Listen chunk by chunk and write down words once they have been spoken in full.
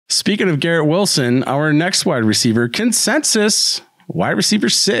Speaking of Garrett Wilson, our next wide receiver, consensus, wide receiver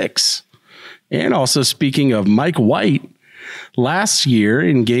 6. And also speaking of Mike White, last year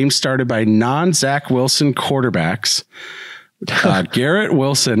in games started by non-Zach Wilson quarterbacks, Garrett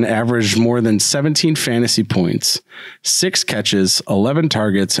Wilson averaged more than 17 fantasy points, 6 catches, 11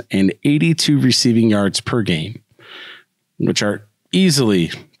 targets, and 82 receiving yards per game, which are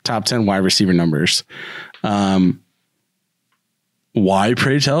easily top 10 wide receiver numbers. Why,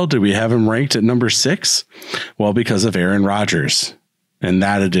 pray tell, do we have him ranked at number 6? Well, because of Aaron Rodgers and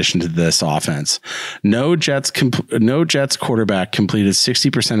that addition to this offense. No Jets quarterback completed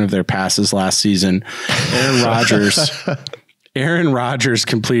 60% of their passes last season. Aaron Rodgers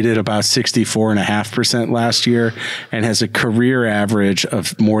completed about 64.5% last year and has a career average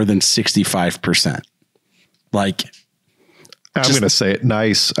of more than 65%. Like, I'm going to say it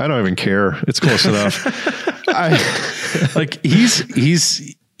nice. I don't even care. It's close enough.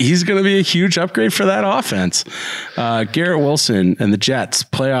 He's going to be a huge upgrade for that offense. Garrett Wilson and the Jets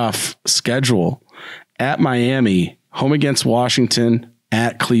playoff schedule at Miami, home against Washington,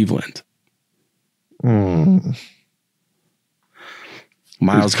 at Cleveland. Myles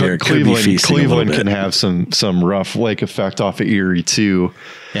Garrett could be feasting. Cleveland can have some rough lake effect off of Erie too.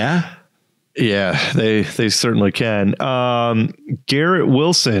 Yeah. Yeah, they certainly can. Garrett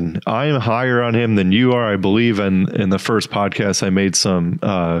Wilson, I am higher on him than you are. I believe in the first podcast I made some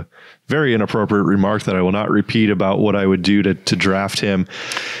very inappropriate remark that I will not repeat about what I would do to draft him.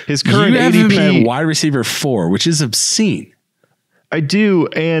 His current ADP at wide receiver 4, which is obscene. I do,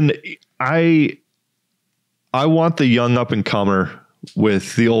 and I want the young up and comer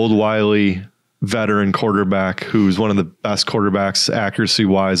with the old wily veteran quarterback who's one of the best quarterbacks accuracy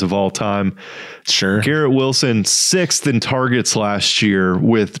wise of all time. Sure. Garrett Wilson, 6th in targets last year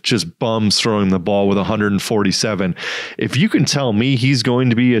with just bums throwing the ball with 147. If you can tell me he's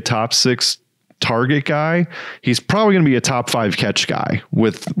going to be a top 6 target guy, he's probably going to be a top 5 catch guy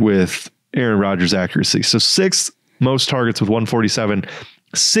with Aaron Rodgers accuracy. So 6th most targets with 147,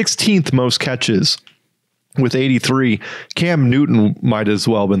 16th most catches with 83. Cam Newton might as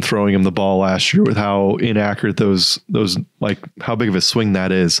well have been throwing him the ball last year with how inaccurate those like how big of a swing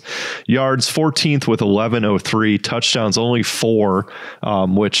that is. Yards 14th with 1103, touchdowns only 4,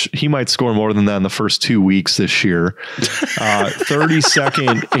 which he might score more than that in the first 2 weeks this year.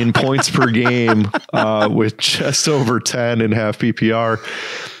 32nd in points per game with just over 10 in half PPR.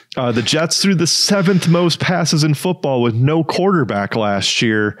 The Jets threw the 7th most passes in football with no quarterback last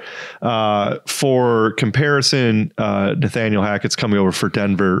year. For comparison, Nathaniel Hackett's coming over for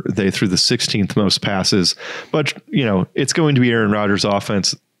Denver. They threw the 16th most passes, but it's going to be Aaron Rodgers'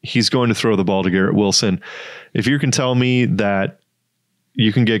 offense. He's going to throw the ball to Garrett Wilson. If you can tell me that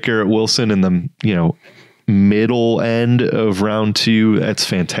you can get Garrett Wilson in the, middle end of round 2, that's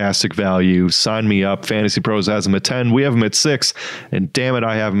fantastic value. Sign me up. Fantasy Pros has him at 10. We have him at 6, and damn it,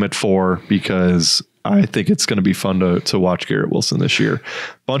 I have him at 4 because I think it's going to be fun to watch Garrett Wilson this year.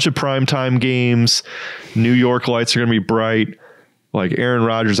 Bunch of primetime games. New York lights are going to be bright. Like Aaron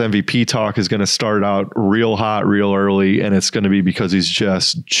Rodgers MVP talk is going to start out real hot, real early, and it's going to be because he's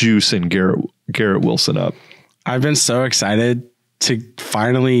just juicing Garrett Wilson up. I've been so excited to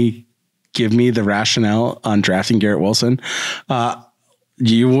finally give me the rationale on drafting Garrett Wilson.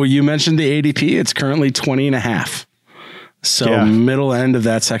 You mentioned the ADP. It's currently 20.5. So middle end of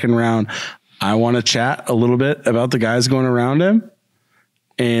that second round. I want to chat a little bit about the guys going around him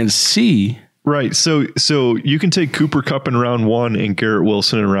and see. Right. So you can take Cooper Kupp in round 1 and Garrett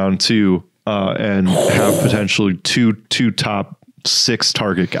Wilson in round 2 and have potentially two top 6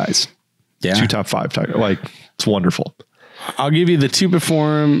 target guys. Yeah. 2 top 5 target. Like, it's wonderful. I'll give you the 2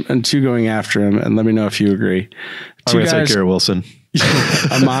 before him and 2 going after him, and let me know if you agree. I'm going to take Garrett Wilson.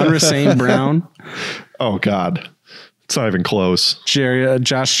 Amon-Ra St. Brown. Oh, God. It's not even close.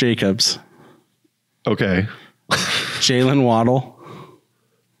 Josh Jacobs. Okay. Jalen Waddle.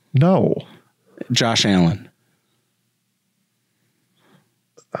 No. Josh Allen.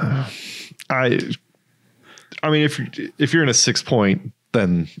 I mean, if you're in a 6 point,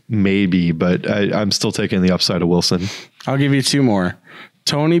 then maybe, but I'm still taking the upside of Wilson. I'll give you 2 more.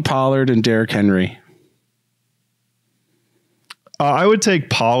 Tony Pollard and Derrick Henry. I would take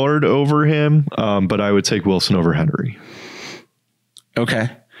Pollard over him, but I would take Wilson over Henry. Okay.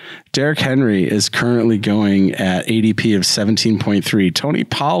 Derrick Henry is currently going at ADP of 17.3. Tony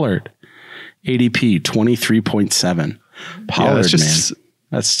Pollard, ADP 23.7. Pollard, man.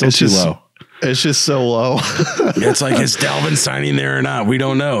 That's still too low. It's just so low. It's like, is Dalvin signing there or not? We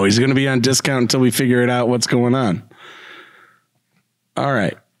don't know. He's going to be on discount until we figure it out what's going on. All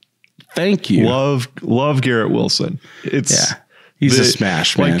right. Thank you. Love Garrett Wilson. He's a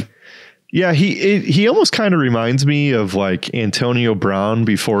smash, man. Like, yeah, he almost kind of reminds me of like Antonio Brown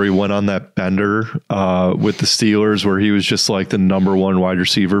before he went on that bender with the Steelers, where he was just like the number one wide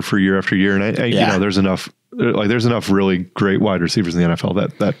receiver for year after year. And you know, there's enough really great wide receivers in the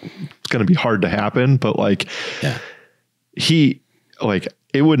NFL that it's going to be hard to happen. But like,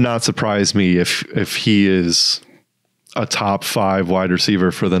 it would not surprise me if he is a top 5 wide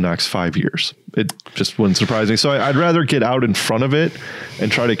receiver for the next 5 years. It just wouldn't surprise me. So I'd rather get out in front of it and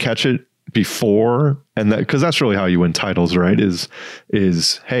try to catch it before, and that, because that's really how you win titles, right? Is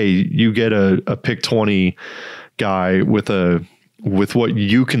hey, you get a pick 20 guy with what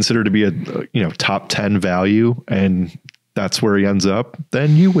you consider to be a top 10 value, and that's where he ends up,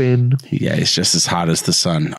 then you win. Yeah, he's just as hot as the sun.